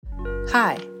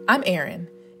Hi, I'm Erin,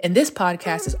 and this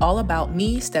podcast is all about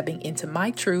me stepping into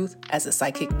my truth as a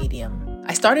psychic medium.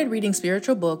 I started reading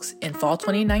spiritual books in fall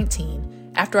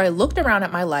 2019 after I looked around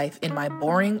at my life in my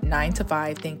boring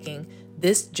 9-to-5 thinking,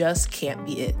 this just can't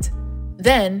be it.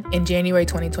 Then, in January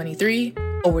 2023,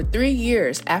 over 3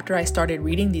 years after I started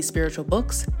reading these spiritual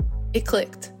books, it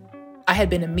clicked. I had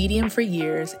been a medium for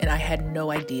years and I had no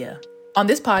idea. On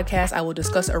this podcast, I will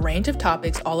discuss a range of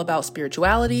topics all about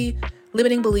spirituality,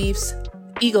 limiting beliefs,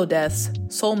 ego deaths,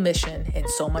 soul mission, and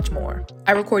so much more.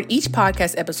 I record each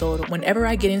podcast episode whenever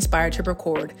I get inspired to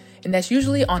record, and that's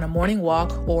usually on a morning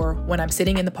walk or when I'm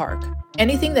sitting in the park.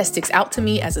 Anything that sticks out to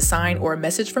me as a sign or a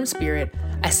message from spirit,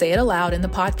 I say it aloud in the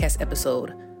podcast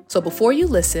episode. So before you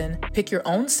listen, pick your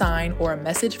own sign or a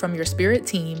message from your spirit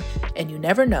team, and you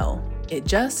never know, it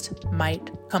just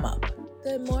might come up.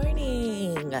 Good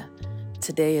morning.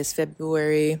 Today is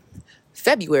February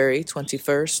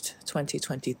 21st,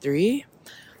 2023.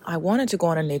 I wanted to go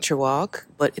on a nature walk,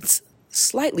 but it's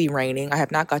slightly raining. I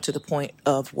have not got to the point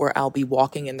of where I'll be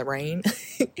walking in the rain.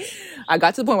 I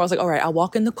got to the point where I was like, all right, I'll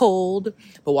walk in the cold,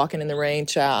 but walking in the rain,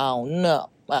 child,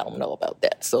 I don't know about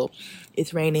that. So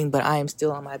it's raining, but I am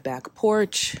still on my back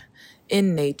porch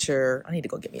in nature. I need to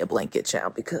go get me a blanket,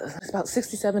 child, because it's about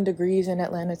 67 degrees in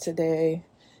Atlanta today.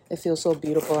 It feels so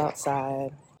beautiful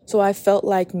outside. So I felt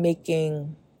like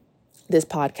making this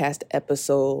podcast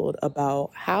episode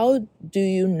about how do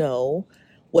you know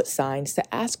what signs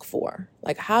to ask for?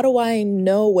 Like, how do I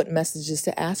know what messages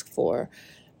to ask for?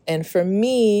 And for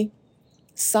me,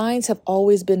 signs have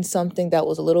always been something that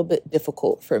was a little bit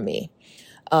difficult for me.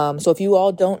 So if you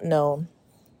all don't know,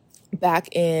 back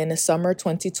in summer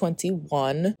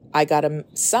 2021, I got a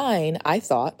sign, I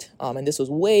thought, and this was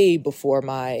way before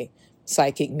my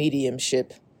psychic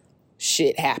mediumship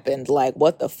shit happened. Like,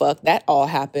 what the fuck? That all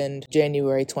happened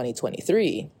January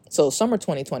 2023. So summer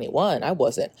 2021, I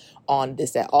wasn't on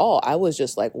this at all. I was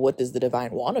just like, what does the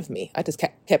divine want of me? I just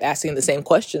kept asking the same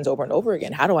questions over and over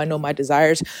again. How do I know my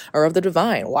desires are of the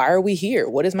divine? Why are we here?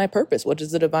 What is my purpose? What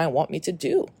does the divine want me to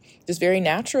do? Just very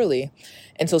naturally.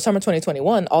 And so summer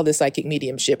 2021, all this psychic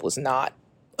mediumship was not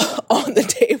on the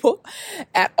table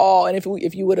at all. And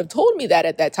if you would have told me that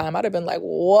at that time, I'd have been like,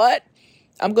 what?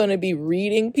 I'm going to be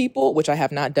reading people, which I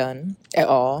have not done at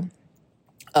all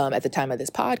at the time of this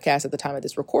podcast, at the time of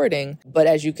this recording. But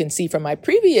as you can see from my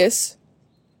previous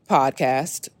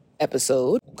podcast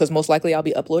episode, because most likely I'll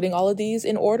be uploading all of these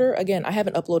in order. Again, I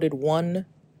haven't uploaded one,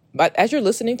 but as you're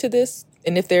listening to this,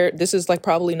 and this is like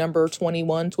probably number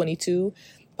 21, 22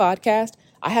 podcast,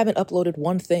 I haven't uploaded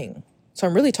one thing. So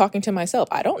I'm really talking to myself.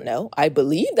 I don't know. I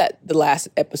believe that the last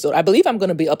episode, I believe I'm going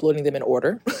to be uploading them in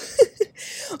order.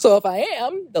 So if I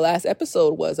am, the last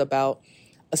episode was about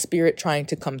a spirit trying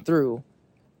to come through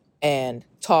and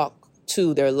talk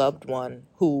to their loved one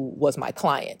who was my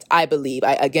client. I believe.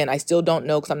 I still don't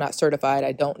know because I'm not certified.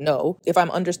 I don't know. If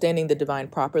I'm understanding the divine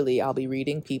properly, I'll be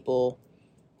reading people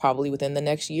probably within the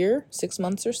next year, 6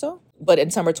 months or so. But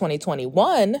in summer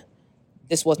 2021,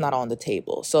 this was not on the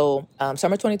table. So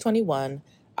summer 2021,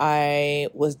 I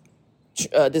was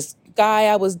this guy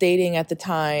I was dating at the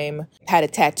time had a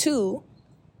tattoo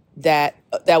that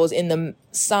was in the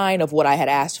sign of what I had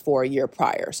asked for a year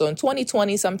prior. So in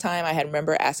 2020 sometime, I had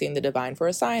remember asking the divine for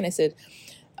a sign. I said,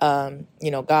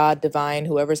 God, divine,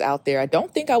 whoever's out there. I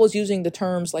don't think I was using the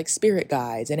terms like spirit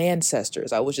guides and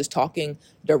ancestors. I was just talking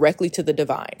directly to the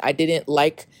divine. I didn't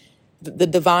like, the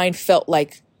divine felt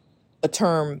like a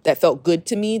term that felt good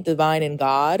to me, divine and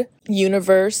God,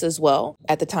 universe as well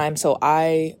at the time. So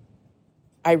I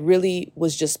really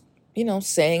was just,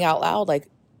 saying out loud, like,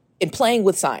 and playing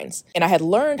with signs. And I had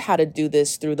learned how to do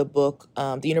this through the book,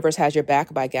 The Universe Has Your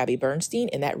Back by Gabby Bernstein.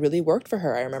 And that really worked for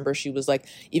her. I remember she was like,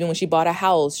 even when she bought a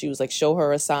house, she was like, show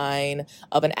her a sign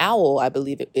of an owl. I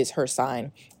believe it is her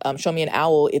sign. Show me an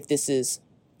owl if this is,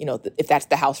 if that's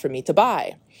the house for me to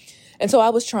buy. And so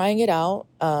I was trying it out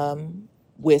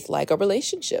with like a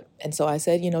relationship. And so I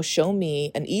said, show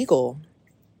me an eagle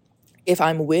if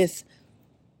I'm with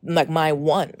like my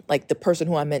one, like the person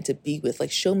who I'm meant to be with,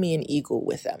 like show me an eagle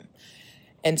with them.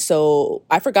 And so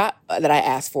I forgot that I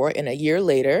asked for it. And a year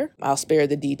later, I'll spare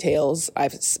the details. I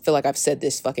feel like I've said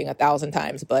this fucking 1,000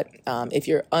 times, but if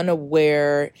you're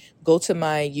unaware, go to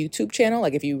my YouTube channel.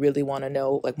 Like if you really want to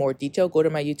know like more detail, go to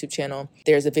my YouTube channel.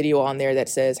 There's a video on there that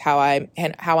says how I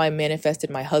manifested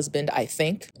my husband, I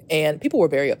think. And people were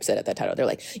very upset at that title. They're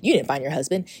like, you didn't find your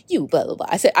husband, you blah, blah, blah.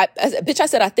 I said, bitch, I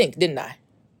said, I think, didn't I?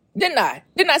 Didn't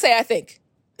I say I think?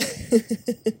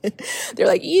 They're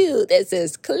like, this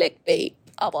is clickbait.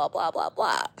 Blah, blah, blah, blah,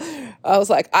 blah. I was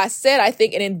like, I said, I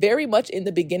think, and very much in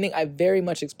the beginning, I very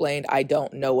much explained, I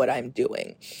don't know what I'm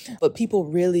doing. But people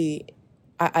really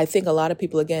I think a lot of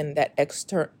people, again, that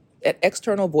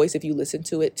external voice, if you listen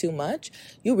to it too much,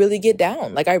 you really get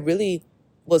down. Like, I really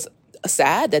was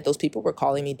sad that those people were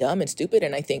calling me dumb and stupid.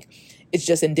 And I think it's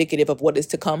just indicative of what is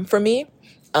to come for me.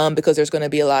 Because there's going to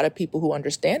be a lot of people who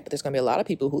understand, but there's going to be a lot of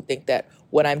people who think that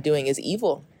what I'm doing is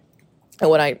evil. And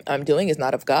what I'm doing is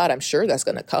not of God. I'm sure that's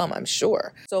going to come. I'm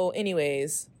sure. So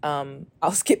anyways,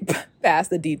 I'll skip past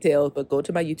the details, but go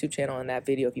to my YouTube channel in that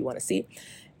video if you want to see.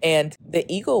 And the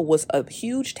eagle was a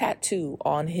huge tattoo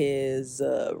on his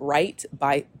right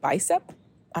bicep.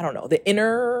 I don't know, the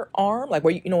inner arm, like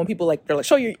where, when people like, they're like,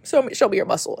 show me your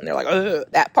muscle. And they're like,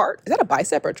 that part, is that a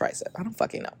bicep or a tricep? I don't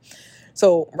fucking know.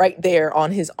 So right there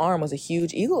on his arm was a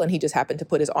huge eagle, and he just happened to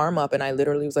put his arm up, and I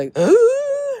literally was like,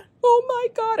 oh my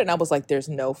God. And I was like, there's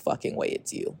no fucking way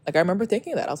it's you. Like, I remember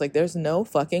thinking that. I was like, there's no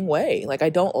fucking way. Like, I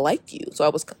don't like you. So I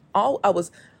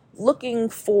was looking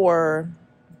for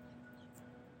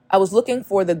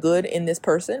the good in this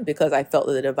person because I felt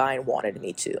that the divine wanted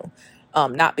me to.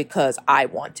 Not because I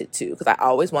wanted to, because I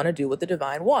always want to do what the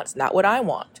divine wants, not what I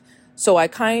want. So I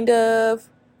kind of,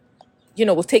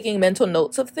 was taking mental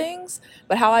notes of things,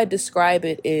 but how I describe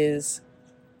it is,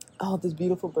 those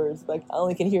beautiful birds, like I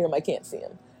only can hear them, I can't see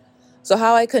them. So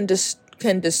how I can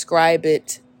describe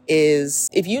it is,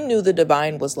 if you knew the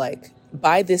divine was like,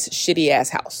 buy this shitty ass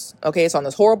house, okay? It's on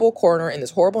this horrible corner in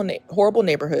this horrible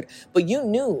neighborhood, but you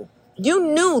knew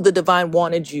the divine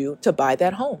wanted you to buy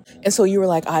that home. And so you were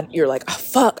like,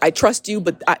 fuck, I trust you,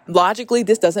 but logically,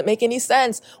 this doesn't make any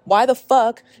sense. Why the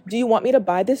fuck do you want me to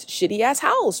buy this shitty ass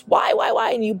house? Why?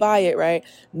 And you buy it, right?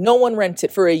 No one rents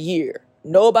it for a year.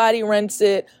 Nobody rents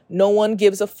it. No one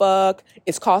gives a fuck.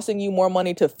 It's costing you more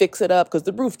money to fix it up because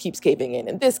the roof keeps caving in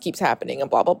and this keeps happening and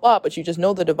blah, blah, blah. But you just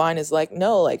know the divine is like,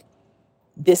 no, like,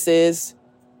 this is,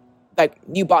 like,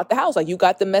 you bought the house. Like, you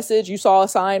got the message. You saw a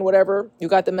sign, whatever. You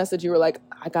got the message. You were like,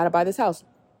 I got to buy this house.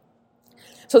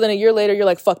 So then a year later, you're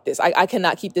like, fuck this. I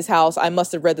cannot keep this house. I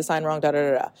must have read the sign wrong, da, da,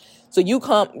 da, da. So you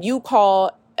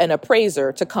call an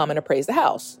appraiser to come and appraise the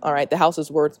house. All right. The house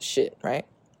is worth shit, right?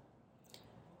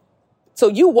 So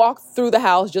you walk through the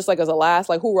house just like as a last,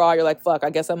 like, hoorah, you're like, fuck,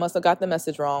 I guess I must have got the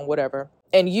message wrong, whatever.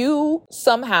 And you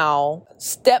somehow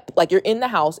you're in the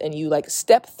house and you like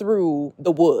step through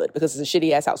the wood because it's a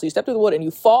shitty ass house. So you step through the wood and you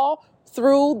fall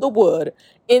through the wood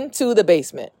into the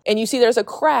basement. And you see there's a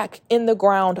crack in the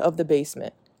ground of the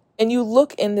basement. And you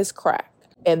look in this crack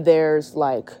and there's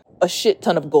like a shit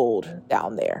ton of gold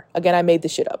down there. Again, I made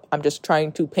this shit up. I'm just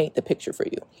trying to paint the picture for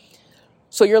you.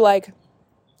 So you're like,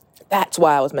 that's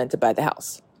why I was meant to buy the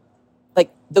house.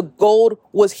 Like, the gold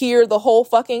was here the whole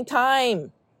fucking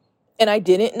time. And I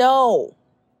didn't know.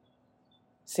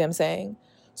 See what I'm saying?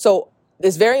 So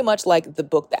it's very much like the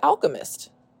book, The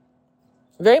Alchemist.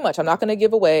 Very much. I'm not going to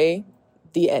give away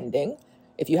the ending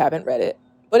if you haven't read it.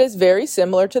 But it's very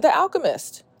similar to The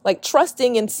Alchemist. Like,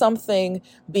 trusting in something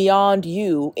beyond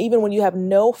you, even when you have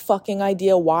no fucking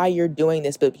idea why you're doing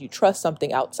this, but you trust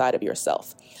something outside of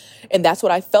yourself. And that's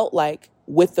what I felt like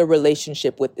with the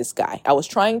relationship with this guy. I was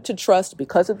trying to trust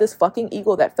because of this fucking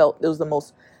ego that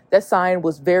sign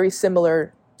was very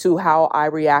similar to how I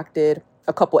reacted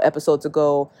a couple episodes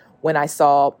ago when I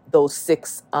saw those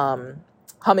 6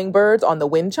 hummingbirds on the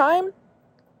wind chime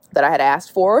that I had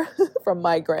asked for from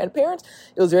my grandparents.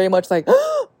 It was very much like,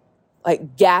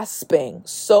 like gasping,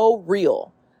 so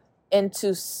real. And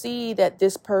to see that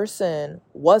this person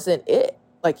wasn't it.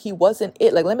 Like, he wasn't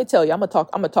it. Like, let me tell you, I'm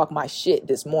gonna talk my shit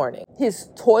this morning. His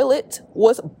toilet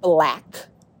was black,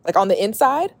 like on the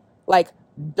inside, like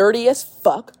dirty as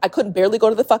fuck. I couldn't barely go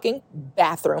to the fucking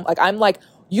bathroom. Like, I'm like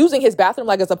using his bathroom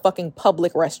like it's a fucking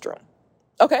public restroom.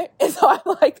 Okay. And so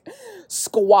I'm like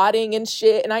squatting and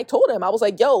shit. And I told him, I was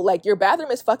like, yo, like, your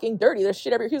bathroom is fucking dirty. There's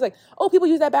shit everywhere. He was like, oh, people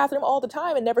use that bathroom all the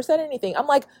time and never said anything. I'm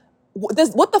like, what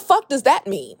the fuck does that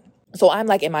mean? So I'm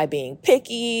like, am I being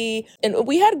picky? And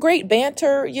we had great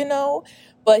banter,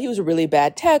 but he was a really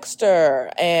bad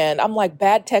texter. And I'm like,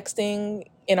 bad texting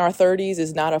in our 30s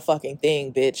is not a fucking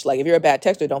thing, bitch. Like, if you're a bad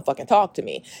texter, don't fucking talk to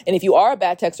me. And if you are a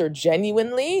bad texter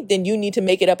genuinely, then you need to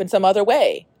make it up in some other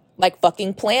way. Like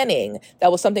fucking planning.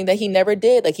 That was something that he never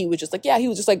did. Like, he was just like,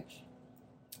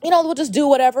 we'll just do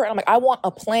whatever. And I'm like, I want a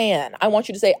plan. I want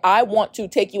you to say, I want to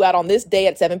take you out on this day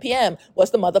at 7 p.m. What's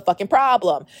the motherfucking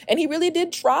problem? And he really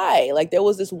did try. Like, there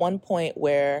was this one point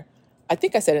where I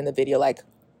think I said in the video, like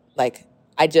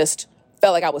I just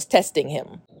felt like I was testing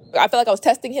him. I felt like I was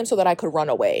testing him so that I could run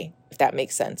away, if that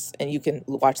makes sense. And you can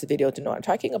watch the video to know what I'm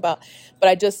talking about. But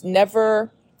I just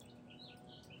never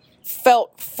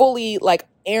felt fully like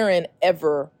Aaron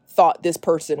ever thought this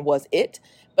person was it.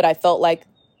 But I felt like,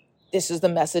 this is the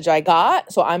message I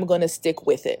got, so I'm going to stick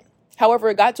with it. However,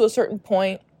 it got to a certain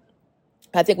point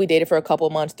I think we dated for a couple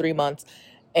months, 3 months,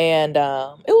 and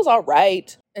it was all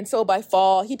right. And so by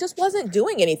fall, he just wasn't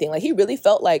doing anything. Like, he really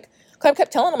felt like, 'cause I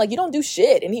kept telling him, like, you don't do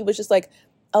shit. And he was just like,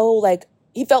 oh, like,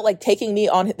 he felt like taking me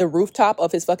on the rooftop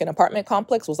of his fucking apartment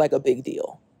complex was like a big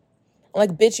deal. I'm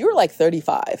like, bitch, you were like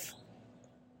 35.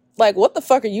 Like, what the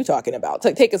fuck are you talking about?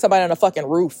 Like, taking somebody on a fucking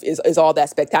roof is all that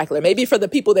spectacular. Maybe for the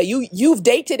people that you've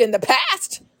dated in the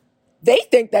past, they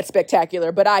think that's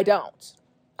spectacular, but I don't.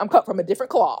 I'm cut from a different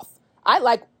cloth.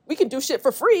 We can do shit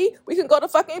for free. We can go to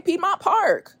fucking Piedmont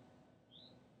Park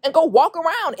and go walk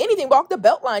around, anything, walk the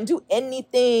Beltline, do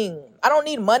anything. I don't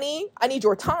need money. I need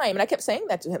your time. And I kept saying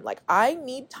that to him, like, I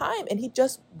need time. And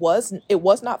it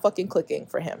was not fucking clicking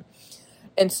for him.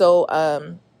 And so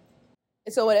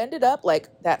it ended up like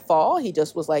that fall, he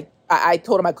just was like, I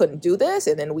told him I couldn't do this.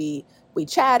 And then we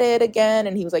chatted again,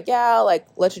 and he was like, yeah, like,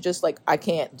 let's just, like, I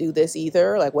can't do this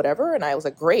either, like, whatever. And I was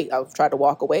like, great. I tried to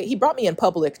walk away. He brought me in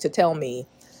public to tell me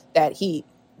that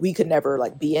we could never,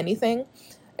 like, be anything.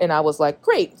 And I was like,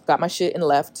 great, got my shit and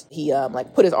left. He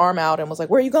like put his arm out and was like,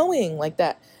 where are you going? Like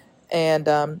that. And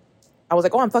I was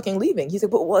like, oh, I'm fucking leaving. He's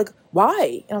like, but like,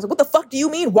 why? And I was like, what the fuck do you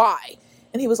mean, why?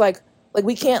 And he was like,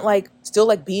 we can't, like, still,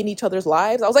 like, be in each other's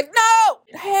lives. I was like,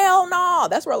 no, hell no.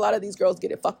 That's where a lot of these girls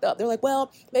get it fucked up. They're like,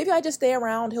 well, maybe I just stay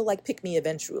around. He'll, like, pick me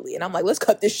eventually. And I'm like, let's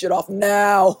cut this shit off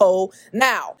now, ho,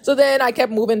 now. So then I kept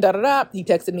moving, da-da-da. He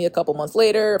texted me a couple months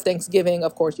later of Thanksgiving.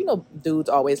 Of course, you know, dudes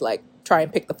always, like, try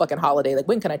and pick the fucking holiday. Like,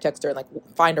 when can I text her and, like,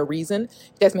 find a reason?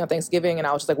 He texted me on Thanksgiving, and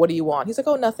I was just like, what do you want? He's like,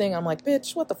 oh, nothing. I'm like,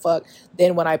 bitch, what the fuck?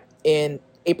 Then in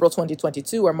April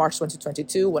 2022 or March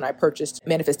 2022, when I purchased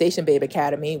Manifestation Babe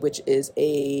Academy, which is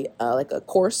a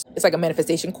course. It's like a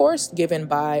manifestation course given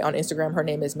on Instagram. Her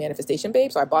name is Manifestation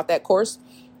Babe. So I bought that course.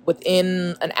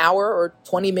 Within an hour or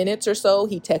 20 minutes or so,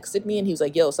 he texted me and he was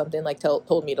like, yo, something like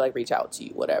told me to, like, reach out to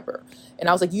you, whatever. And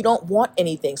I was like, you don't want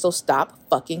anything, so stop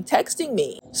fucking texting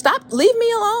me. Leave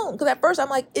me alone. Because at first I'm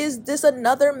like, is this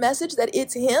another message that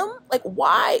it's him? Like,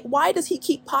 why does he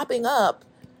keep popping up?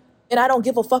 And I don't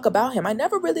give a fuck about him. I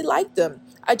never really liked him.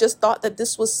 I just thought that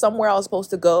this was somewhere I was supposed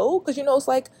to go. Because, you know, it's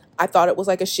like, I thought it was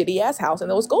like a shitty ass house and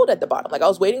there was gold at the bottom. Like, I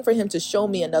was waiting for him to show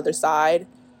me another side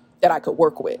that I could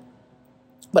work with.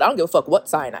 But I don't give a fuck what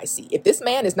sign I see. If this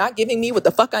man is not giving me what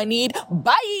the fuck I need,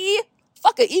 bye.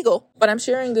 Fuck an eagle. But I'm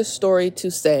sharing this story to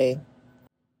say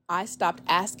I stopped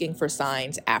asking for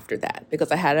signs after that because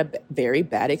I had a very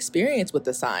bad experience with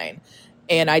the sign.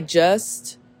 And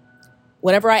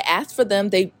whenever I asked for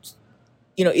them, they,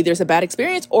 you know, either it's a bad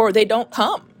experience or they don't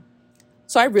come.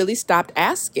 So I really stopped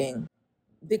asking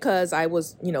because I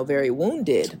was, you know, very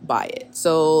wounded by it.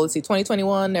 So let's see,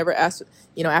 2021, never asked,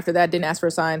 you know, after that, didn't ask for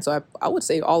a sign. So I would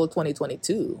say all of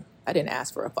 2022, I didn't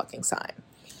ask for a fucking sign.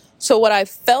 So what I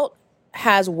felt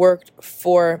has worked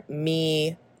for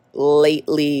me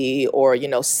lately, or, you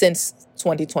know, since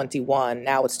 2021,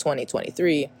 now it's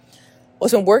 2023,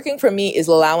 what's been working for me is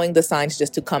allowing the signs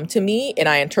just to come to me, and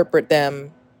I interpret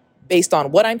them based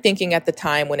on what I'm thinking at the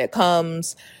time when it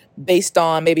comes, based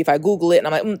on maybe if I Google it and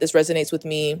I'm like, this resonates with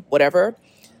me, whatever.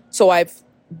 So I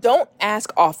don't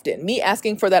ask often. Me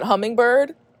asking for that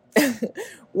hummingbird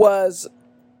was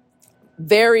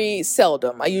very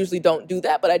seldom. I usually don't do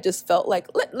that, but I just felt like,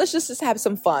 let's just have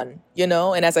some fun, you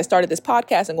know? And as I started this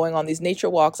podcast and going on these nature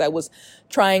walks, I was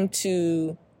trying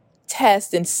to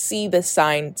test and see the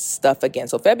sign stuff again.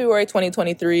 So January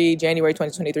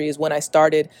 2023 is when I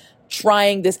started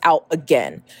trying this out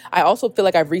again. I also feel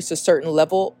like I've reached a certain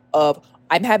level of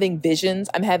I'm having visions.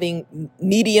 I'm having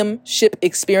mediumship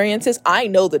experiences. I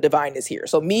know the divine is here.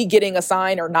 So me getting a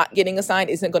sign or not getting a sign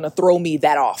isn't going to throw me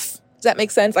that off. Does that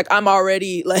make sense? Like, I'm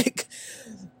already like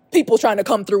people trying to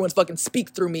come through and fucking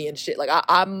speak through me and shit. Like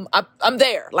I'm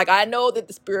there. Like, I know that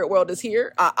the spirit world is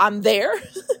here. I'm there.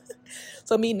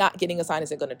 So me not getting a sign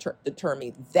isn't going to deter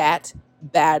me that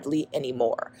badly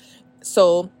anymore.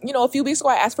 So, you know, a few weeks ago,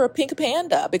 I asked for a pink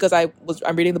panda because I'm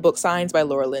reading the book Signs by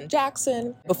Laura Lynn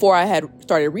Jackson. Before I had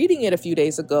started reading it a few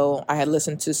days ago, I had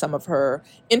listened to some of her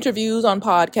interviews on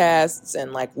podcasts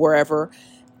and like wherever.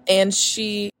 And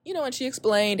she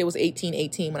explained it was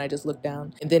 1818 when I just looked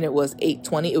down. And then it was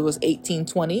 820. It was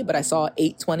 1820, but I saw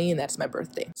 820 and that's my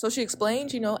birthday. So she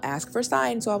explained, ask for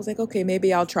signs. So I was like, okay,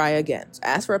 maybe I'll try again. So I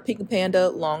asked for a pink panda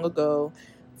long ago,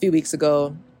 a few weeks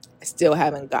ago. I still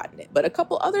haven't gotten it. But a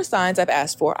couple other signs I've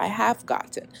asked for, I have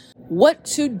gotten. What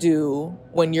to do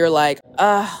when you're like,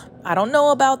 I don't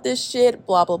know about this shit,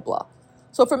 blah, blah, blah.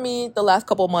 So for me, the last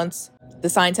couple months, the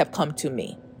signs have come to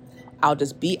me. I'll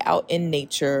just be out in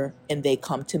nature and they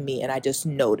come to me and I just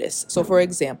notice. So for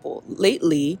example,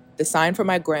 lately, the sign for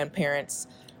my grandparents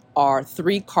are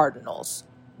 3 cardinals.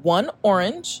 one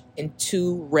orange and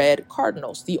two red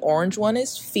cardinals. The orange one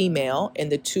is female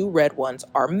and the two red ones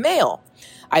are male.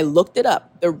 I looked it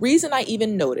up. The reason I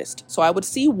even noticed, so I would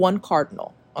see one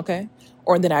cardinal, okay?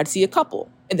 Or then I'd see a couple,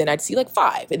 and then I'd see like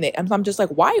five. And I'm just like,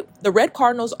 why? The red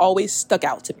cardinals always stuck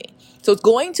out to me. So it's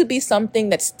going to be something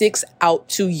that sticks out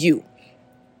to you.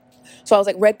 So I was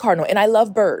like, red cardinal. And I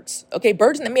love birds. Okay,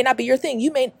 birds may not be your thing.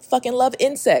 You may fucking love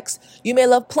insects. You may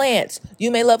love plants.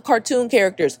 You may love cartoon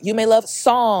characters. You may love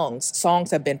songs. Songs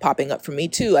have been popping up for me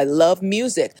too. I love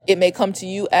music. It may come to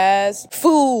you as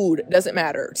food. Doesn't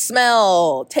matter.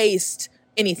 Smell, taste,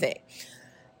 anything.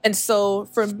 And so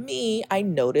for me, I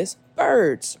notice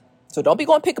birds. So don't be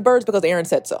going to pick birds because Aaron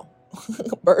said so.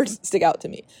 Birds stick out to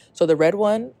me. So the red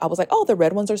one, I was like, oh, the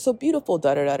red ones are so beautiful,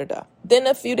 da da da da da. Then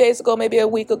a few days ago, maybe a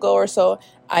week ago or so,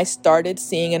 I started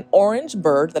seeing an orange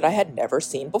bird that I had never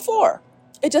seen before.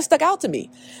 It just stuck out to me.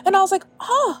 And I was like,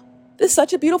 oh, this is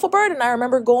such a beautiful bird. And I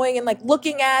remember going and like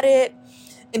looking at it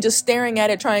and just staring at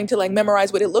it, trying to like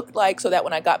memorize what it looked like so that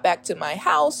when I got back to my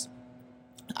house,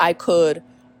 I could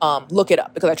look it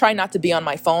up, because I try not to be on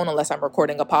my phone unless I'm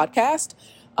recording a podcast.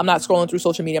 I'm not scrolling through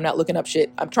social media. I'm not looking up shit.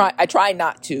 I try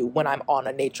not to when I'm on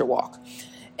a nature walk.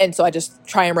 And so I just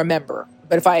try and remember.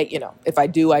 But if I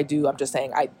do, I do. I'm just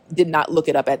saying I did not look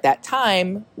it up at that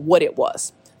time what it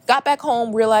was. Got back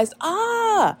home, realized,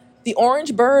 the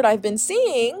orange bird I've been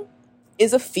seeing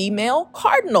is a female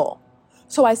cardinal.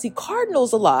 So I see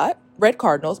cardinals a lot, red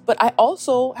cardinals, but I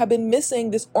also have been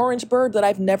missing this orange bird that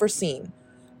I've never seen.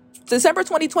 December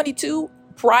 2022,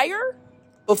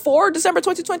 before December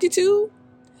 2022,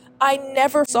 I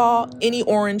never saw any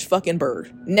orange fucking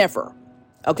bird. Never.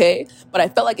 Okay? But I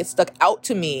felt like it stuck out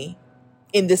to me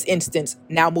in this instance,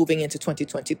 now moving into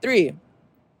 2023.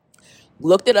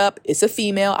 Looked it up. It's a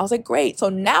female. I was like, great. So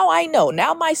now I know.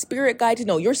 Now my spirit guides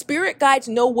know. Your spirit guides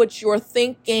know what you're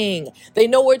thinking. They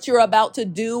know what you're about to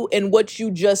do and what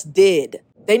you just did.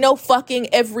 They know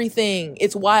fucking everything.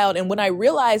 It's wild. And when I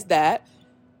realized that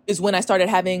is when I started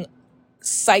having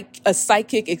a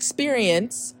psychic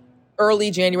experience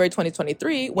early January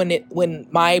 2023, when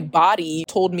my body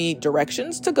told me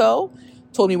directions to go,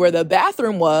 told me where the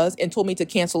bathroom was, and told me to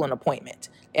cancel an appointment.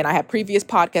 And I have previous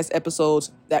podcast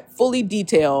episodes that fully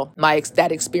detail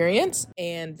that experience.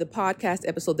 And the podcast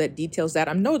episode that details that,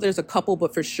 I know there's a couple,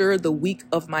 but for sure the week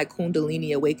of my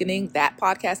Kundalini awakening, that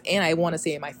podcast, and I want to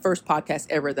say my first podcast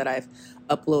ever that I've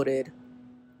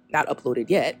not uploaded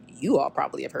yet. You all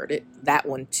probably have heard it. That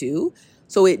one too.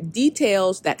 So it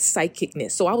details that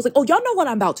psychicness. So I was like, oh, y'all know what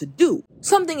I'm about to do.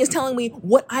 Something is telling me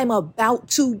what I'm about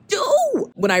to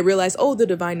do. When I realized, oh, the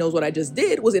divine knows what I just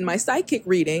did was in my psychic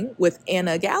reading with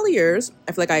Anna Galliers.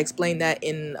 I feel like I explained that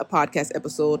in a podcast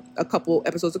episode a couple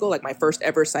episodes ago, like my first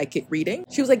ever psychic reading.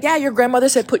 She was like, yeah, your grandmother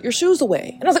said, put your shoes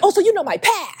away. And I was like, oh, so you know my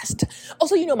past.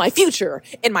 Also, you know my future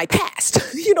and my past.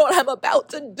 You know what I'm about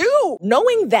to do.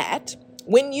 Knowing that,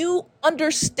 when you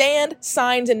understand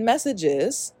signs and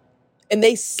messages, and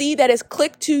they see that it's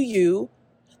clicked to you,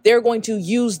 they're going to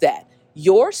use that.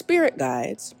 Your spirit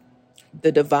guides,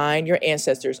 the divine, your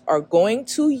ancestors, are going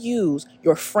to use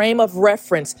your frame of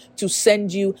reference to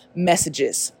send you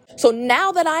messages. So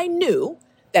now that I knew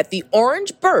that the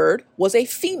orange bird was a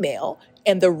female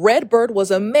and the red bird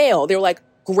was a male, they're like,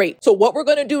 great. So what we're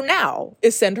going to do now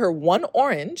is send her one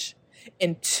orange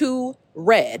and two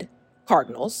red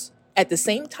cardinals at the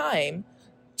same time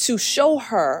to show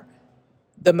her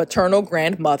the maternal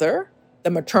grandmother,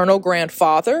 the maternal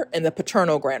grandfather, and the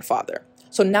paternal grandfather.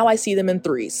 So now I see them in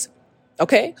threes.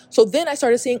 Okay? So then I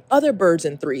started seeing other birds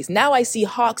in threes. Now I see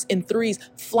hawks in threes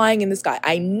flying in the sky.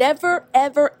 I never,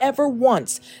 ever, ever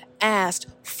once asked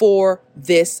for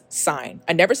this sign.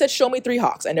 I never said, show me three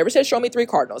hawks. I never said, show me three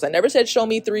cardinals. I never said, show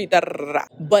me three, da, da, da, da.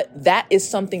 But that is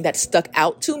something that stuck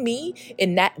out to me.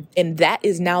 And that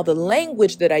is now the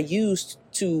language that I used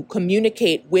to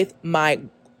communicate with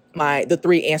the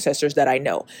three ancestors that I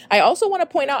know. I also want to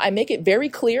point out, I make it very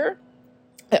clear.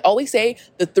 I always say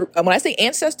when I say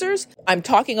ancestors, I'm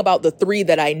talking about the three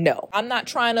that I know. I'm not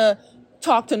trying to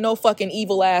talk to no fucking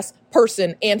evil ass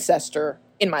person ancestor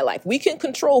in my life. We can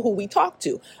control who we talk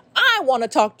to. I want to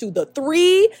talk to the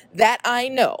three that I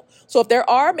know. So if there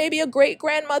are maybe a great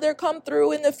grandmother come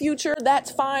through in the future, that's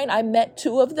fine. I met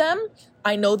two of them.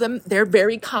 I know them. They're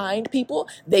very kind people.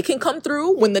 They can come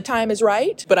through when the time is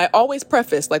right. But I always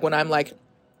preface, like when I'm like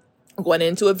going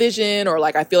into a vision, or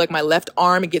like I feel like my left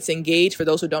arm gets engaged. For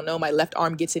those who don't know, my left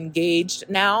arm gets engaged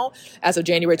now as of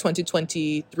January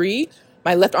 2023.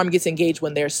 My left arm gets engaged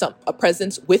when there's a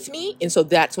presence with me. And so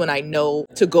that's when I know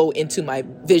to go into my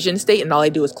vision state. And all I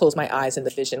do is close my eyes and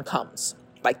the vision comes.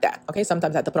 like that. Okay.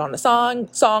 Sometimes I had to put on a song,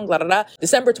 la, la, la.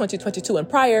 December 2022 and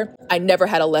prior, I never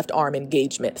had a left arm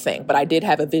engagement thing, but I did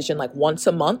have a vision like once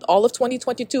a month, all of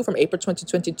 2022, from April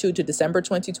 2022 to December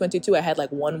 2022. I had like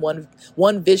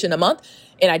one vision a month.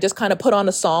 And I just kind of put on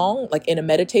a song, like in a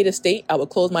meditative state. I would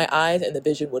close my eyes and the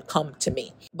vision would come to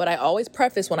me. But I always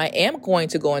preface when I am going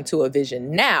to go into a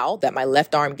vision now that my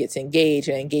left arm gets engaged,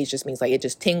 and engaged just means like it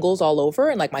just tingles all over,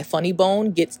 and like my funny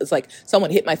bone it's like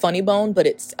someone hit my funny bone, but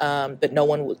but no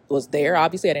one was there.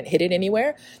 Obviously, I didn't hit it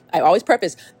anywhere. I always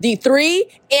preface the 3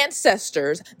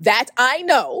 ancestors that I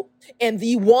know and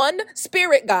the 1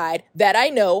 spirit guide that I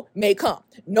know may come.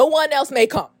 No one else may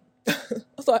come.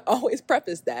 So I always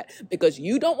preface that because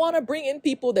you don't want to bring in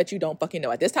people that you don't fucking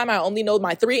know. At this time, I only know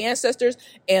my 3 ancestors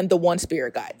and the 1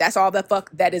 spirit guide. That's all the fuck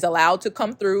that is allowed to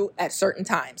come through at certain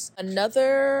times.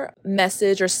 Another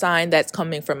message or sign that's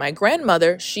coming from my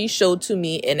grandmother, she showed to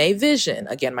me in a vision.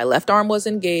 Again, my left arm was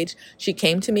engaged. She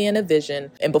came to me in a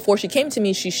vision. And before she came to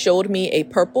me, she showed me a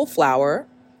purple flower.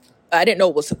 I didn't know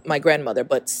it was my grandmother,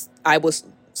 but I was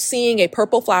seeing a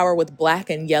purple flower with black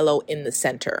and yellow in the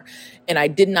center. And I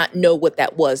did not know what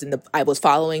that was. And I was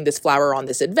following this flower on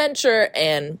this adventure,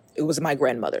 and it was my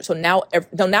grandmother. So now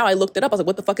I looked it up. I was like,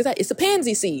 what the fuck is that? It's a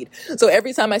pansy seed. So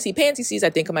every time I see pansy seeds, I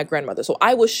think of my grandmother. So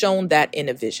I was shown that in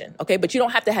a vision. Okay. But you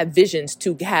don't have to have visions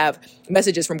to have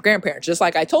messages from grandparents. Just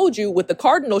like I told you with the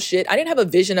cardinal shit, I didn't have a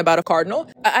vision about a cardinal.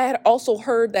 I had also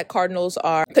heard that cardinals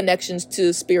are connections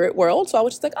to spirit world. So I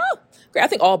was just like, oh, great. I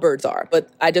think all birds are, but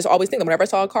I just always think that whenever I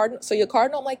saw a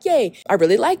cardinal, I'm like, yay, I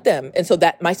really like them. And so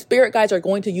that my spirit guides are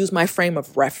going to use my frame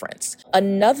of reference.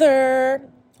 Another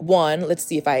one, let's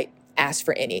see if I asked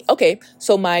for any. Okay,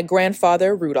 so my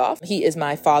grandfather, Rudolph, he is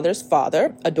my father's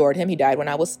father, adored him. He died when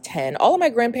I was 10. All of my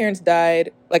grandparents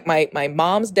died, like my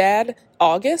mom's dad,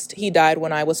 August, he died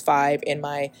when I was 5, and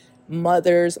my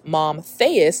mother's mom,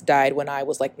 Thais, died when I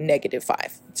was like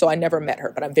 -5. So I never met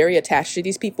her, but I'm very attached to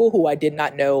these people who I did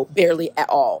not know barely at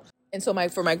all. And so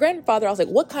for my grandfather, I was like,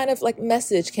 what kind of like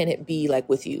message can it be like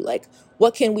with you? Like,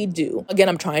 what can we do? Again,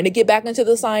 I'm trying to get back into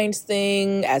the science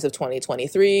thing as of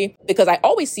 2023, because I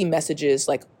always see messages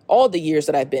like all the years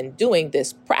that I've been doing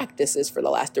this practices for the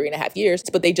last 3.5 years,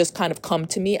 but they just kind of come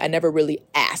to me. I never really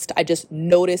asked. I just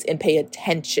notice and pay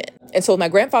attention. And so with my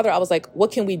grandfather, I was like,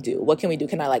 what can we do? What can we do?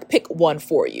 Can I like pick one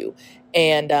for you?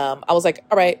 And I was like,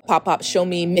 all right, Pop, show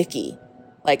me Mickey.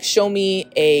 Like, show me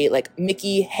a like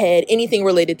Mickey head, anything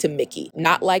related to Mickey,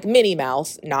 not like Minnie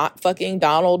Mouse, not fucking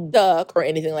Donald Duck or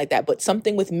anything like that, but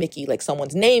something with Mickey, like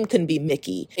someone's name can be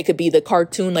Mickey. It could be the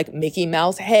cartoon, like Mickey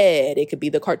Mouse head. It could be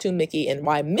the cartoon Mickey. And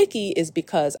why Mickey is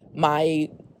because my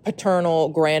paternal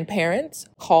grandparents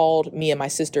called me and my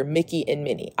sister Mickey and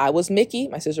Minnie. I was Mickey.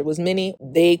 My sister was Minnie.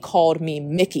 They called me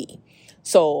Mickey.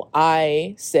 So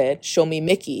I said, show me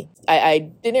Mickey. I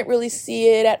didn't really see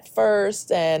it at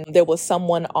first. And there was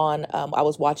someone on, I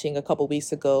was watching a couple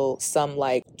weeks ago, some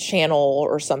like channel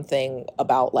or something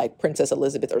about like Princess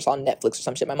Elizabeth, or it's on Netflix or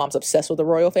some shit. My mom's obsessed with the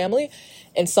royal family.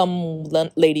 And some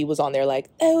lady was on there like,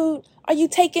 oh, are you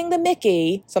taking the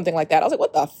Mickey? Something like that. I was like,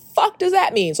 what the fuck does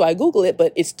that mean? So I Googled it,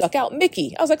 but it stuck out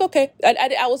Mickey. I was like, okay.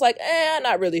 I was like,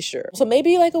 not really sure. So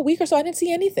maybe like a week or so, I didn't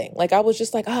see anything. Like I was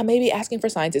just like, maybe asking for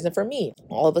signs isn't for me.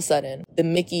 All of a sudden, the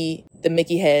Mickey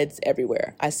heads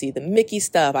everywhere. I see the Mickey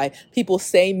stuff. People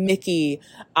say Mickey.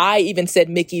 I even said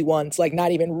Mickey once, like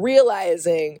not even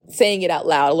realizing, saying it out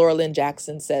loud. Laura Lynn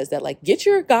Jackson says that like, get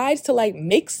your guides to like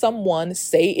make someone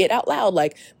say it out loud.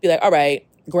 Like be like, all right,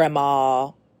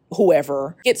 grandma,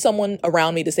 whoever, get someone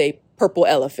around me to say purple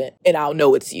elephant and I'll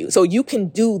know it's you. So you can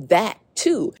do that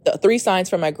too. The 3 signs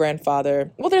from my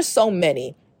grandfather. Well, there's so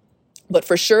many, but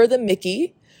for sure the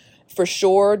Mickey. For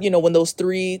sure, when those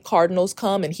 3 cardinals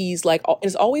come and he's like,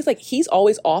 it's always like, he's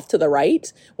always off to the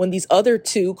right when these other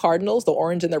 2 cardinals, the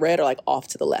orange and the red, are like off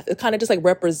to the left. It kind of just like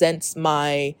represents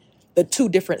the 2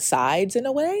 different sides in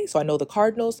a way. So I know the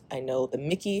cardinals, I know the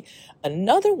Mickey.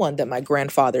 Another one that my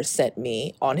grandfather sent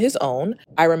me on his own.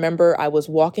 I remember I was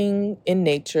walking in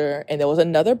nature and there was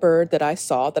another bird that I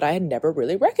saw that I had never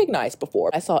really recognized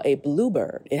before. I saw a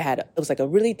bluebird. It was like a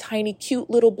really tiny, cute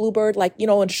little bluebird, like, in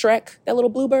Shrek, that little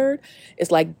bluebird. It's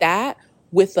like that,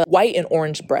 with a white and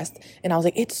orange breast. And I was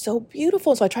like, it's so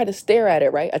beautiful. So I tried to stare at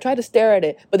it, right? I tried to stare at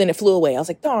it, but then it flew away. I was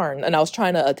like, darn. And I was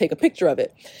trying to take a picture of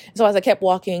it. So as I kept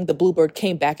walking, the bluebird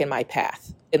came back in my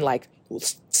path and like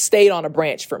stayed on a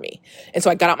branch for me. And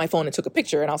so I got out my phone and took a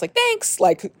picture and I was like, thanks,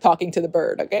 like talking to the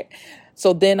bird. Okay.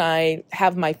 So then I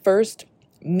have my first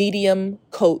medium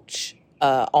coach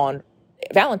on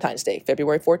Valentine's Day,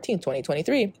 February 14th,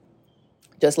 2023.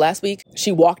 Just last week,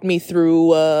 she walked me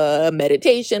through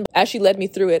meditation. As she led me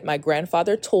through it, my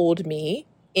grandfather told me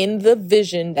in the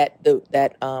vision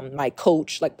that my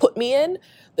coach like put me in,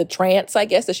 the trance, I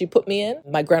guess, that she put me in.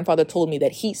 My grandfather told me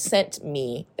that he sent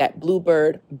me that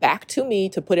bluebird back to me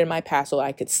to put in my past so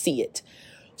I could see it.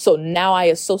 So now I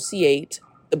associate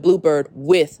the bluebird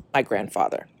with my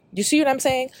grandfather. You see what I'm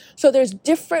saying? So there's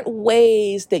different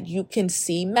ways that you can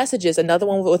see messages. Another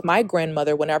one with my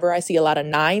grandmother, whenever I see a lot of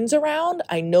 9s around,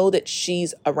 I know that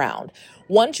she's around.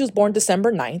 One, she was born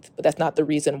December 9th, but that's not the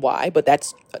reason why. But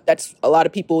that's a lot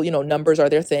of people, numbers are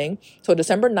their thing. So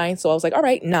December 9th, so I was like, all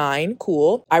right, 9,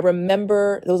 cool. I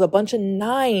remember there was a bunch of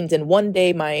 9s. And one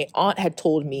day my aunt had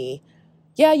told me,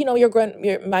 yeah,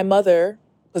 my mother,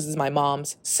 this is my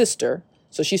mom's sister.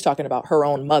 So she's talking about her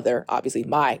own mother, obviously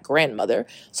my grandmother.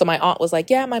 So my aunt was like,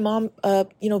 yeah, my mom,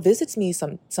 visits me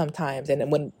sometimes. And then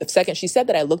when the second she said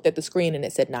that, I looked at the screen and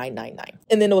it said 999.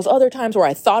 And then there was other times where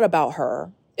I thought about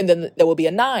her and then there would be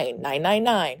a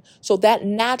 999. So that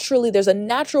naturally, there's a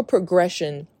natural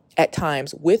progression at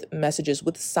times with messages,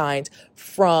 with signs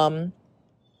from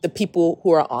the people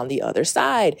who are on the other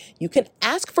side. You can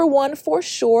ask for one for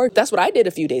sure. That's what I did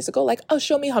a few days ago. Like, oh,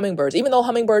 show me hummingbirds. Even though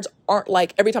hummingbirds aren't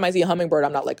like, every time I see a hummingbird,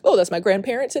 I'm not like, oh, that's my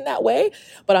grandparents in that way.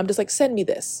 But I'm just like, send me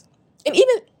this. And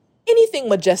even anything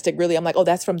majestic, really, I'm like, oh,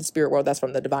 that's from the spirit world. That's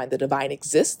from the divine. The divine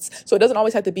exists. So it doesn't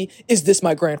always have to be, is this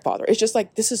my grandfather? It's just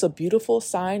like, this is a beautiful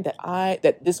sign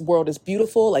that this world is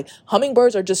beautiful. Like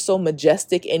hummingbirds are just so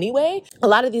majestic anyway. A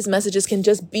lot of these messages can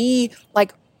just be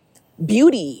like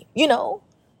beauty,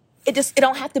 It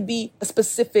don't have to be a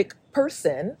specific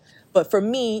person. But for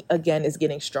me, again, it's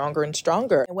getting stronger and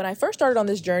stronger. And when I first started on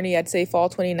this journey, I'd say fall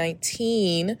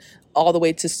 2019, all the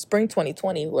way to spring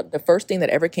 2020, the first thing that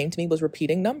ever came to me was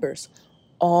repeating numbers.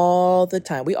 All the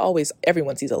time.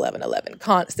 Everyone sees 1111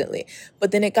 constantly.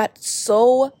 But then it got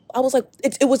so, I was like,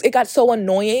 it got so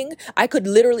annoying. I could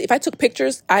literally, if I took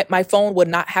pictures, my phone would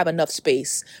not have enough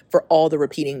space for all the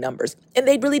repeating numbers. And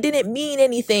they really didn't mean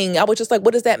anything. I was just like,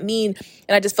 what does that mean?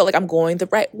 And I just felt like I'm going the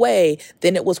right way.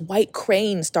 Then it was white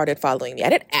cranes started following me.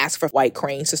 I didn't ask for white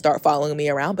cranes to start following me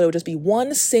around, but it would just be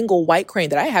one single white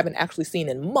crane that I haven't actually seen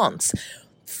in months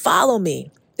follow me.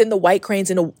 Then the white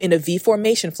cranes in a V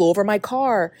formation flew over my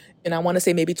car. And I want to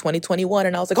say maybe 2021.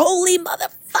 And I was like, holy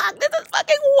motherfuck, this is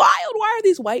fucking wild. Why are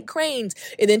these white cranes?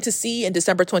 And then to see in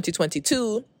December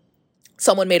 2022,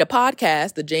 someone made a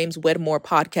podcast, the James Wedmore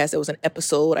podcast. It was an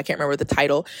episode. I can't remember the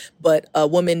title, but a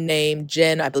woman named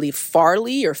Jen, I believe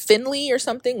Farley or Finley or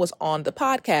something, was on the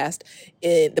podcast.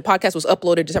 The podcast was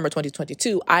uploaded December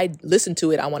 2022. I listened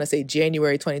to it, I want to say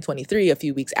January 2023, a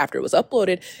few weeks after it was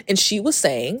uploaded. And she was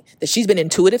saying that she's been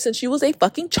intuitive since she was a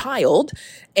fucking child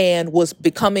and was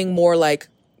becoming more like,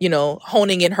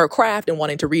 honing in her craft and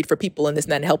wanting to read for people and this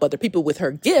and that and help other people with her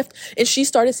gift. And she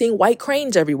started seeing white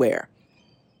cranes everywhere.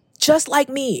 Just like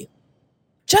me.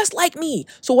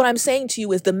 So what I'm saying to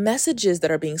you is the messages that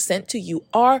are being sent to you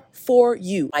are for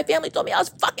you. My family told me I was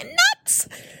fucking nuts.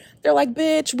 They're like,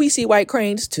 bitch, we see white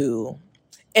cranes too.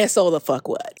 And so the fuck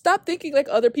what? Stop thinking like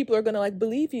other people are going to like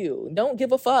believe you. Don't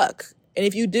give a fuck. And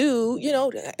if you do,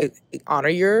 honor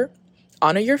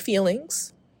your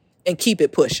feelings and keep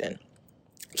it pushing.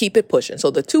 Keep it pushing.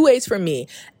 So the 2 ways for me,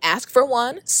 ask for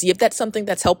one, see if that's something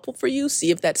that's helpful for you,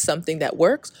 see if that's something that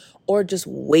works, or just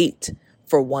wait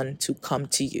for one to come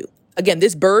to you. Again,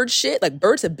 this bird shit, like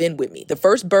birds have been with me. The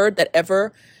first bird that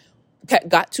ever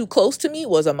got too close to me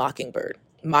was a mockingbird.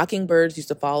 Mockingbirds used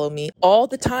to follow me all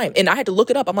the time. And I had to look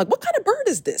it up. I'm like, what kind of bird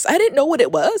is this? I didn't know what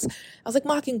it was. I was like,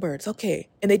 mockingbirds. Okay.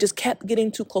 And they just kept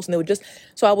getting too close. And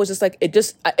so I was just like, it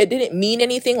didn't mean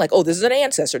anything like, oh, this is an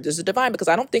ancestor. This is divine. Because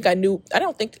I don't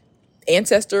think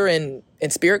ancestor and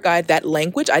spirit guide, that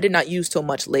language, I did not use till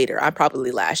much later. I probably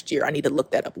last year. I need to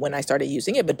look that up when I started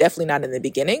using it, but definitely not in the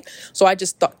beginning. So I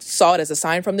just saw it as a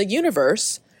sign from the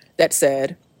universe that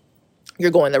said, you're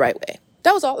going the right way.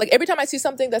 That was all. Like every time I see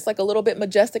something that's like a little bit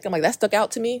majestic, I'm like, that stuck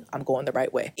out to me. I'm going the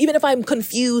right way. Even if I'm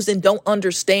confused and don't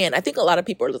understand, I think a lot of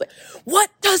people are like, what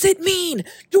does it mean?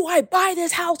 Do I buy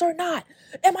this house or not?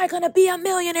 Am I going to be a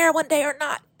millionaire one day or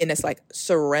not? And it's like,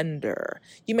 surrender.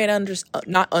 You may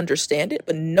not understand it,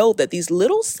 but know that these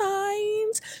little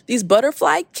signs, these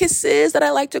butterfly kisses that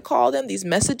I like to call them, these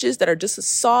messages that are just a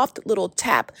soft little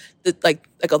tap, like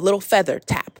a little feather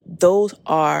tap, those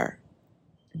are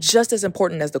just as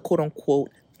important as the quote unquote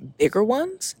bigger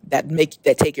ones that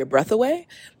take your breath away.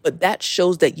 But that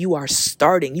shows that you are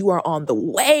starting, you are on the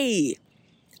way.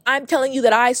 I'm telling you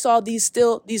that I saw these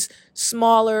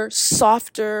smaller,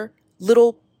 softer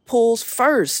little pulls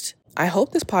first. I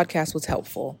hope this podcast was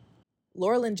helpful.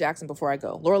 Laura Lynn Jackson, before I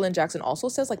go, Laura Lynn Jackson also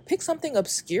says like, pick something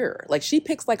obscure. Like she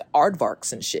picks like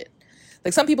aardvarks and shit.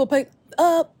 Like some people pick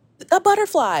a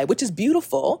butterfly, which is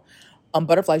beautiful.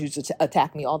 Butterflies used to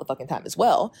attack me all the fucking time as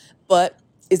well. But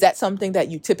is that something that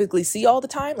you typically see all the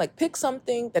time? Like, pick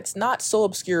something that's not so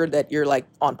obscure that you're like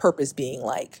on purpose being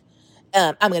like,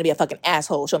 I'm gonna be a fucking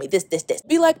asshole. Show me this.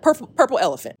 Be like purple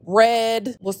elephant.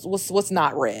 Red. What's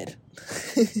not red?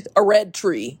 A red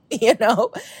tree. You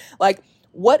know, like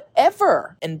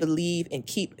whatever. And believe and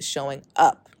keep showing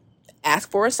up.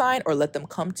 Ask for a sign or let them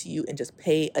come to you and just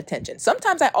pay attention.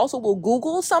 Sometimes I also will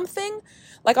Google something.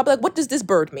 Like I'll be like, what does this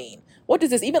bird mean? What does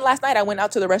this? Even last night I went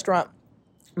out to the restaurant.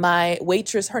 My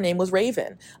waitress, her name was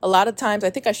Raven. A lot of times, I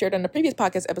think I shared in the previous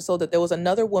podcast episode that there was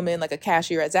another woman, like a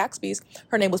cashier at Zaxby's.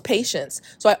 Her name was Patience.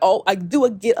 So I do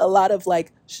get a lot of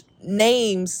like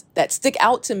names that stick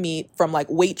out to me from like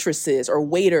waitresses or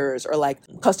waiters or like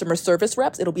customer service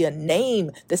reps. It'll be a name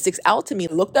that sticks out to me.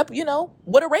 Looked up,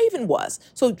 what a Raven was.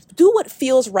 So do what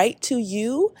feels right to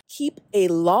you. Keep a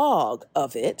log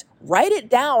of it. Write it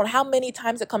down how many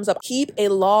times it comes up. Keep a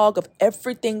log of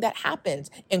everything that happens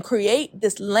and create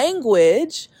this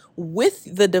language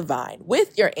with the divine,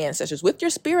 with your ancestors, with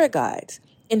your spirit guides,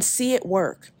 and see it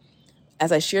work.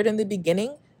 As I shared in the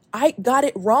beginning, I got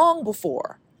it wrong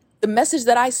before. The message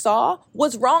that I saw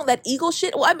was wrong. That eagle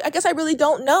shit, well, I guess I really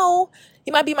don't know. He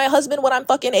might be my husband when I'm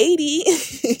fucking 80.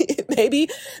 maybe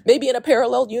in a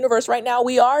parallel universe right now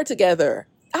we are together.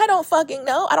 I don't fucking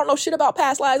know. I don't know shit about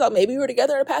past lives. Maybe we were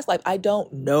together in a past life. I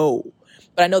don't know.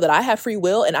 But I know that I have free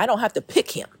will and I don't have to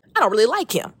pick him. I don't really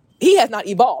like him. He has not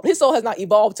evolved. His soul has not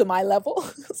evolved to my level.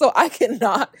 So I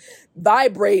cannot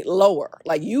vibrate lower.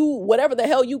 Like you, whatever the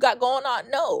hell you got going on,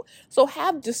 no. So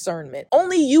have discernment.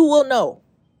 Only you will know.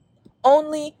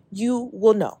 Only you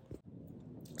will know.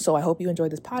 So I hope you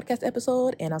enjoyed this podcast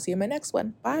episode and I'll see you in my next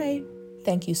one. Bye.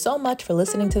 Thank you so much for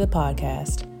listening to the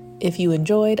podcast. If you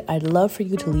enjoyed, I'd love for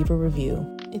you to leave a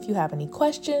review. If you have any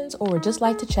questions or would just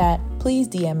like to chat, please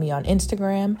DM me on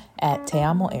Instagram at Te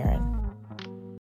Amo Erin.